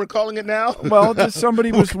that what we're calling it now? Well,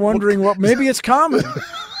 somebody was wondering what. Maybe it's common.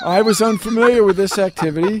 I was unfamiliar with this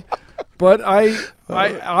activity, but my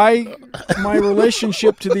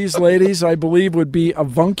relationship to these ladies, I believe, would be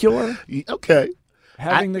avuncular. Okay.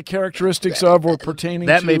 Having the characteristics of or pertaining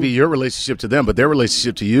that to. may be your relationship to them, but their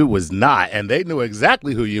relationship to you was not, and they knew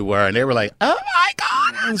exactly who you were, and they were like, "Oh my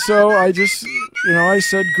God!" And so I just, I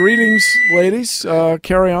said, "Greetings, ladies.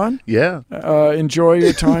 Carry on. Yeah. Enjoy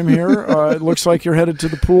your time here. It looks like you're headed to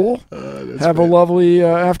the pool. Have a lovely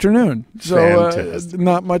afternoon." So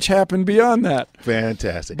not much happened beyond that.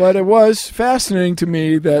 Fantastic. But it was fascinating to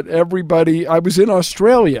me that everybody. I was in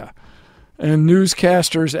Australia. And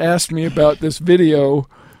newscasters asked me about this video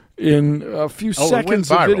in a few seconds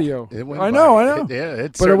of video. I know. Yeah,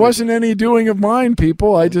 but it wasn't any doing of mine,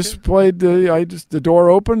 people. I just played the door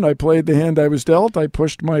opened. I played the hand I was dealt. I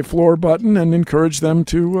pushed my floor button and encouraged them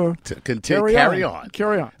to carry on.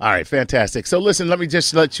 All right, fantastic. So listen, let me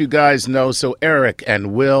just let you guys know. So Eric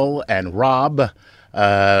and Will and Rob,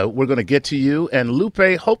 we're going to get to you, and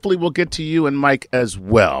Lupe, hopefully we'll get to you and Mike as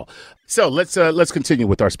well. So let's continue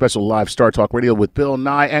with our special live Star Talk Radio with Bill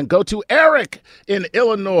Nye and go to Eric in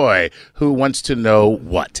Illinois, who wants to know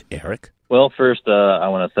what, Eric? Well, first, I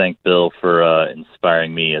want to thank Bill for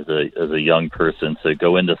inspiring me as a young person to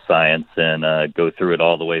go into science and go through it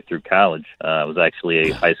all the way through college. I was actually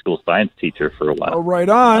a high school science teacher for a while. Oh, right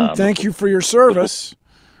on. Thank you for your service.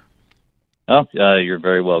 Oh, you're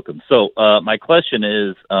very welcome. So my question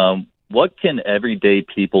is, what can everyday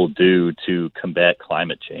people do to combat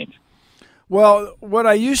climate change? Well, what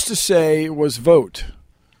I used to say was vote.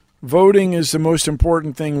 Voting is the most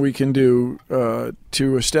important thing we can do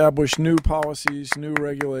to establish new policies, new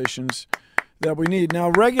regulations that we need.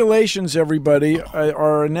 Now, regulations, everybody,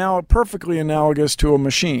 are now perfectly analogous to a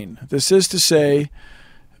machine. This is to say,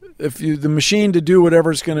 if the machine to do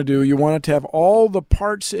whatever it's going to do, you want it to have all the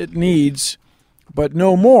parts it needs, but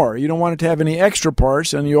no more. You don't want it to have any extra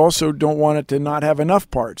parts, and you also don't want it to not have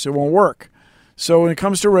enough parts. It won't work. So when it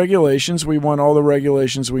comes to regulations, we want all the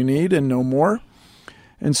regulations we need and no more.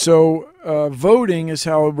 And so voting is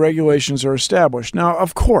how regulations are established. Now,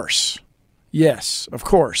 of course, yes, of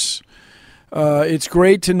course, it's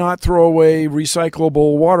great to not throw away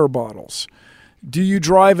recyclable water bottles. Do you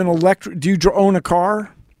drive an do you own a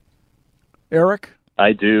car, Eric?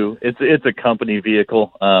 I do. It's a company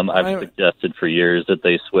vehicle. I've suggested for years that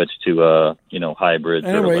they switch to hybrids.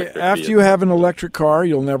 Anyway, after you have an electric car,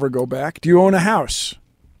 you'll never go back. Do you own a house?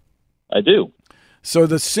 I do. So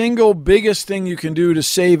the single biggest thing you can do to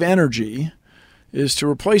save energy is to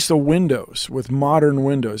replace the windows with modern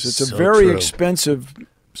windows. It's a very expensive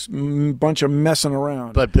bunch of messing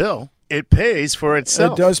around. But, Bill, it pays for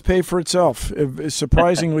itself. It does pay for itself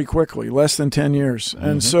surprisingly quickly, less than 10 years. Mm-hmm.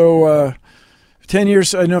 And so 10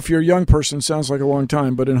 years, I know if you're a young person, sounds like a long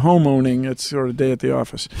time, but in home owning, it's sort of a day at the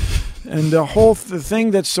office. And the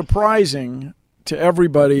thing that's surprising to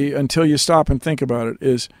everybody until you stop and think about it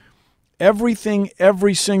is everything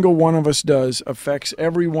every single one of us does affects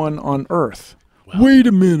everyone on Earth. Wow. Wait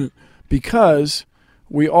a minute. Because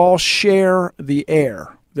we all share the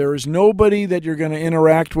air. There is nobody that you're going to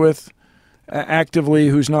interact with actively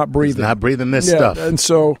who's not breathing. Who's not breathing this stuff. And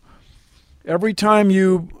so every time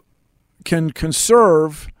you can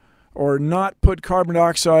conserve or not put carbon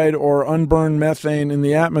dioxide or unburned methane in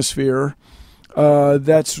the atmosphere,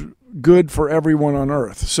 that's good for everyone on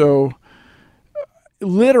Earth. So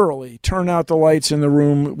literally turn out the lights in the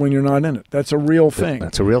room when you're not in it. That's a real thing.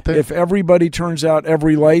 That's a real thing. If everybody turns out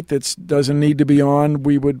every light that doesn't need to be on,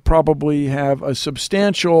 we would probably have a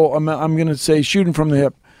substantial amount, I'm going to say shooting from the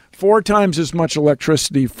hip, 4 times as much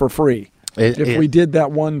electricity for free if we did that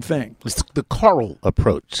one thing. It's the coral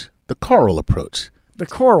approach. The coral approach. The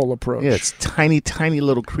coral approach. Yeah, it's tiny, tiny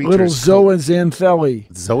little creatures. Little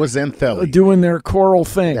zooxanthellae. Zooxanthellae. Doing their coral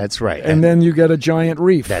thing. That's right. And then you get a giant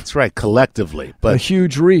reef. That's right, collectively. But a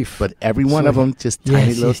huge reef. But every one of them just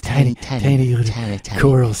tiny little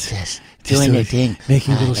corals. Yes. Doing their thing.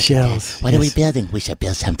 Making little shells. What are we building? We should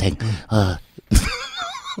build something. All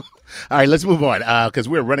right, let's move on because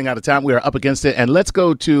we're running out of time. We are up against it. And let's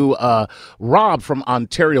go to Rob from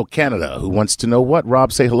Ontario, Canada, who wants to know what.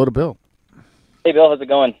 Rob, say hello to Bill. Hey, Bill, how's it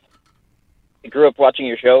going? I grew up watching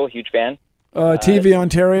your show, huge fan. TV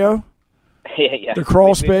Ontario? Yeah. The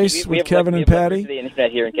Crawl Space with Kevin and Patty? The internet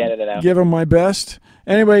here in Canada now. Give them my best.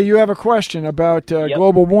 Anyway, you have a question about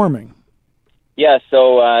global warming. Yeah,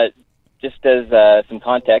 so just as some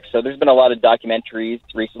context, so there's been a lot of documentaries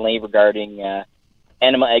recently regarding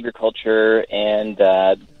animal agriculture and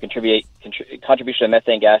contribution of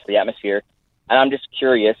methane gas to the atmosphere. And I'm just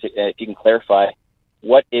curious if you can clarify,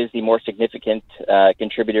 what is the more significant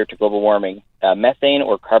contributor to global warming, methane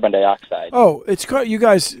or carbon dioxide? Oh, you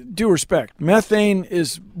guys do respect. Methane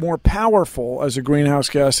is more powerful as a greenhouse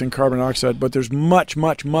gas than carbon dioxide, but there's much,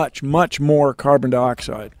 much, much, much more carbon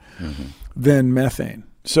dioxide than methane.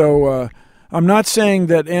 So I'm not saying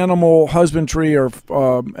that animal husbandry or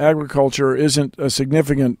agriculture isn't a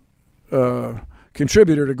significant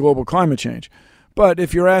contributor to global climate change. But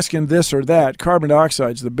if you're asking this or that, carbon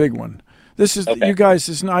dioxide's the big one. This is you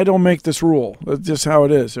guys. I don't make this rule. That's just how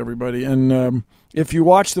it is, everybody. And if you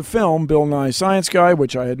watch the film Bill Nye Science Guy,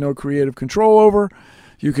 which I had no creative control over,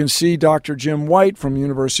 you can see Dr. Jim White from the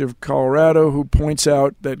University of Colorado, who points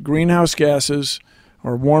out that greenhouse gases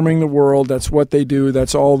are warming the world. That's what they do.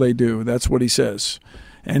 That's all they do. That's what he says.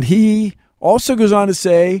 And he also goes on to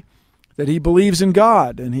say that he believes in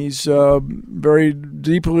God, and he's a very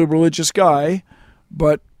deeply religious guy,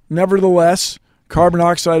 but nevertheless, carbon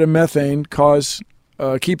dioxide and methane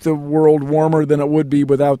keep the world warmer than it would be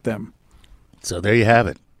without them. So there you have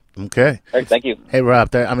it. Okay. All right, thank you. Hey,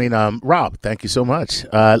 Rob. Rob, thank you so much.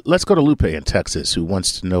 Let's go to Lupe in Texas, who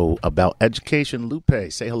wants to know about education. Lupe,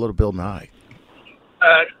 say hello to Bill Nye.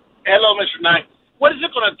 Hello, Mr. Nye. What is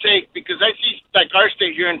it going to take? Because I see, like our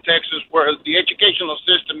state here in Texas, where the educational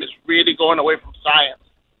system is really going away from science.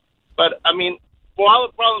 But, for all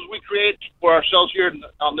the problems we create for ourselves here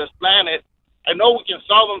on this planet, I know we can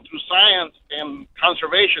solve them through science and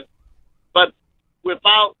conservation, but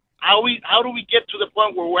without how do we get to the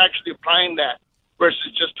point where we're actually applying that versus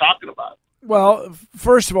just talking about it? Well,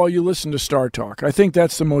 first of all, you listen to Star Talk. I think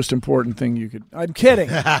that's the most important thing you could. I'm kidding.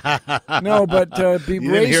 No, but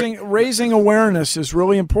raising awareness is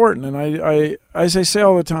really important. And I, as I say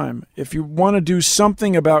all the time, if you want to do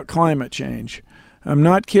something about climate change, I'm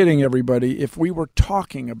not kidding, everybody. If we were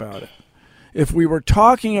talking about it, if we were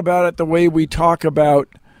talking about it the way we talk about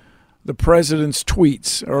the president's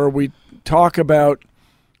tweets, or we talk about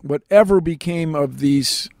whatever became of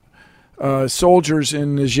these soldiers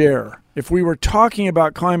in Niger, if we were talking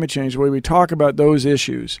about climate change the way we talk about those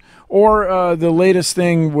issues, or the latest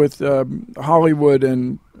thing with Hollywood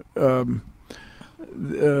and the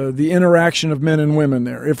interaction of men and women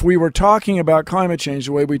there, if we were talking about climate change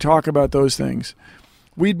the way we talk about those things,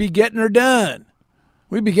 we'd be getting her done.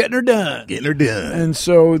 We'd be getting her done. Getting her done. And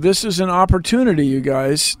so this is an opportunity, you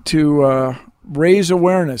guys, to raise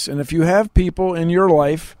awareness. And if you have people in your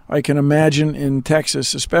life, I can imagine in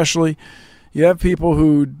Texas especially, you have people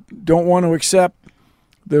who don't want to accept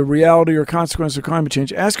the reality or consequence of climate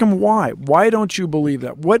change, ask them why. Why don't you believe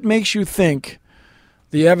that? What makes you think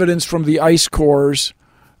the evidence from the ice cores,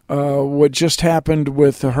 what just happened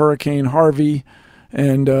with Hurricane Harvey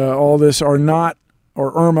and all this are not,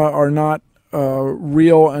 or Irma, are not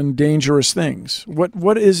real and dangerous things?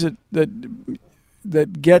 What is it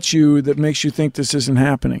that gets you, that makes you think this isn't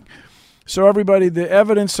happening? So everybody, the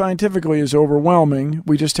evidence scientifically is overwhelming.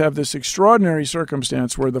 We just have this extraordinary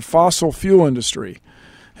circumstance where the fossil fuel industry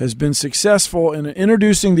has been successful in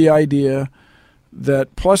introducing the idea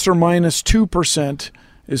that plus or minus 2%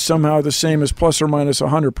 is somehow the same as plus or minus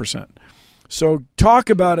 100%. So talk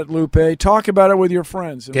about it, Lupe. Talk about it with your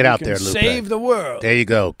friends. Get out there, Lupe. Save the world. There you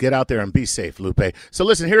go. Get out there and be safe, Lupe. So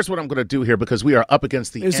listen, here's what I'm going to do here because we are up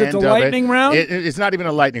against the end of it. Is it the lightning round? It's not even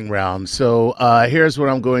a lightning round. So here's what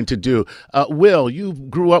I'm going to do. Will, you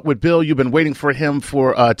grew up with Bill. You've been waiting for him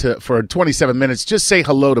for 27 minutes. Just say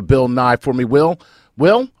hello to Bill Nye for me, Will.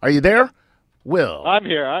 Will, are you there? Will. I'm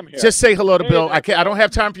here. Just say hello to Bill. I don't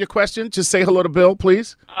have time for your question. Just say hello to Bill,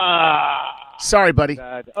 please. Sorry, buddy.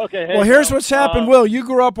 Okay. Hey, well, here's what's happened, Will. You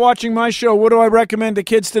grew up watching my show. What do I recommend to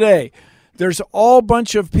kids today? There's all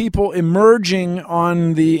bunch of people emerging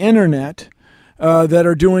on the internet that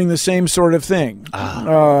are doing the same sort of thing.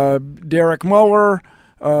 Derek Muller,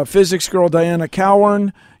 physics girl Diana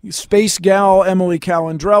Cowan, space gal Emily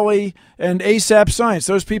Calandrelli, and ASAP Science.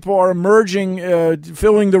 Those people are emerging,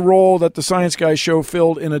 filling the role that the Science Guy show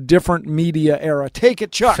filled in a different media era. Take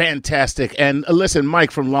it, Chuck. Fantastic. And listen,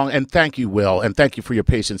 Mike from Long, and thank you, Will, and thank you for your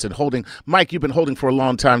patience in holding. Mike, you've been holding for a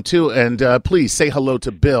long time, too, and please say hello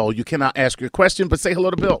to Bill. You cannot ask your question, but say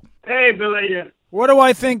hello to Bill. Hey, Bill, how you doing? Why do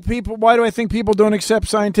I think people don't accept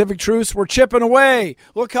scientific truths? We're chipping away.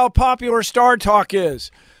 Look how popular Star Talk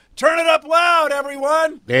is. Turn it up loud,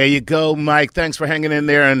 everyone. There you go, Mike. Thanks for hanging in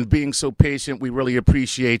there and being so patient. We really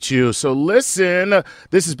appreciate you. So listen,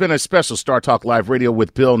 this has been a special Star Talk Live Radio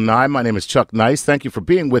with Bill Nye. My name is Chuck Nice. Thank you for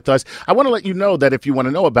being with us. I want to let you know that if you want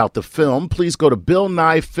to know about the film, please go to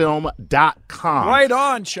BillNyeFilm.com. Right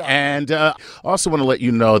on, Chuck. And also want to let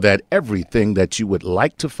you know that everything that you would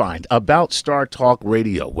like to find about Star Talk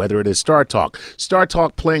Radio, whether it is Star Talk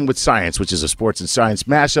Playing with Science, which is a sports and science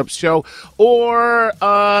mashup show, or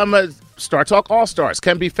Star Talk All-Stars,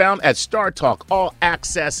 can be found at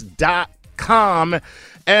StarTalkAllAccess.com.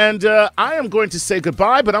 And I am going to say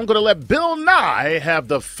goodbye, but I'm going to let Bill Nye have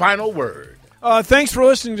the final word. Thanks for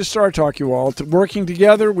listening to Star Talk, you all. Working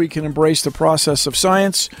together, we can embrace the process of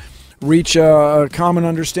science, reach a common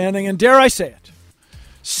understanding, and dare I say it,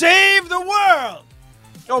 save the world!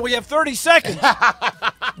 Oh, we have 30 seconds.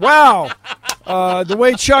 Wow. The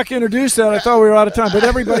way Chuck introduced that, I thought we were out of time. But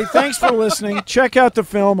everybody, thanks for listening. Check out the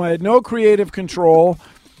film. I had no creative control.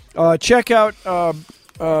 Check out the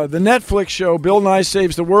Netflix show, Bill Nye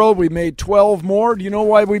Saves the World. We made 12 more. Do you know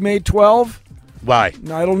why we made 12? Why?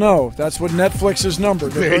 I don't know. That's what Netflix's number.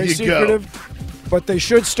 They're very secretive. Go. But they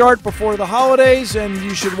should start before the holidays, and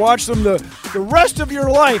you should watch them the rest of your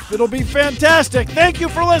life. It'll be fantastic. Thank you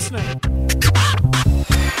for listening.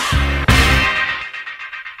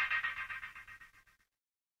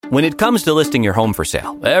 When it comes to listing your home for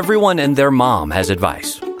sale, everyone and their mom has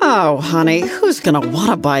advice. Oh, honey, who's going to want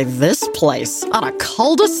to buy this place? On a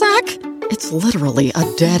cul-de-sac? It's literally a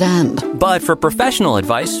dead end. But for professional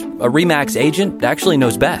advice, a RE/MAX agent actually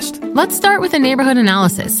knows best. Let's start with a neighborhood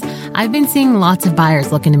analysis. I've been seeing lots of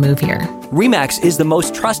buyers looking to move here. RE/MAX is the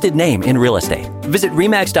most trusted name in real estate. Visit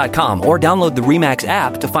RE/MAX.com or download the RE/MAX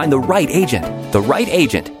app to find the right agent. The right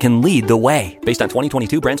agent can lead the way. Based on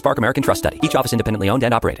 2022 BrandSpark American Trust Study. Each office independently owned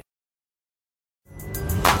and operated.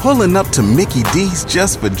 Pulling up to Mickey D's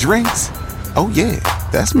just for drinks? Oh yeah,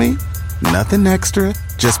 that's me. Nothing extra,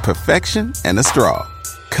 just perfection and a straw.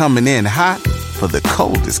 coming in hot for the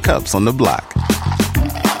coldest cups on the block.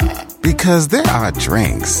 Because there are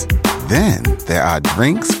drinks. Then there are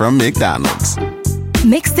drinks from McDonald's.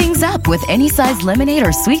 Mix things up with any size lemonade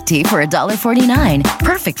or sweet tea for $1.49.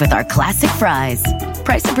 Perfect with our classic fries.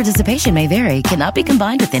 Price and participation may vary. Cannot be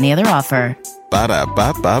combined with any other offer.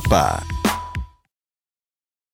 Ba-da-ba-ba-ba.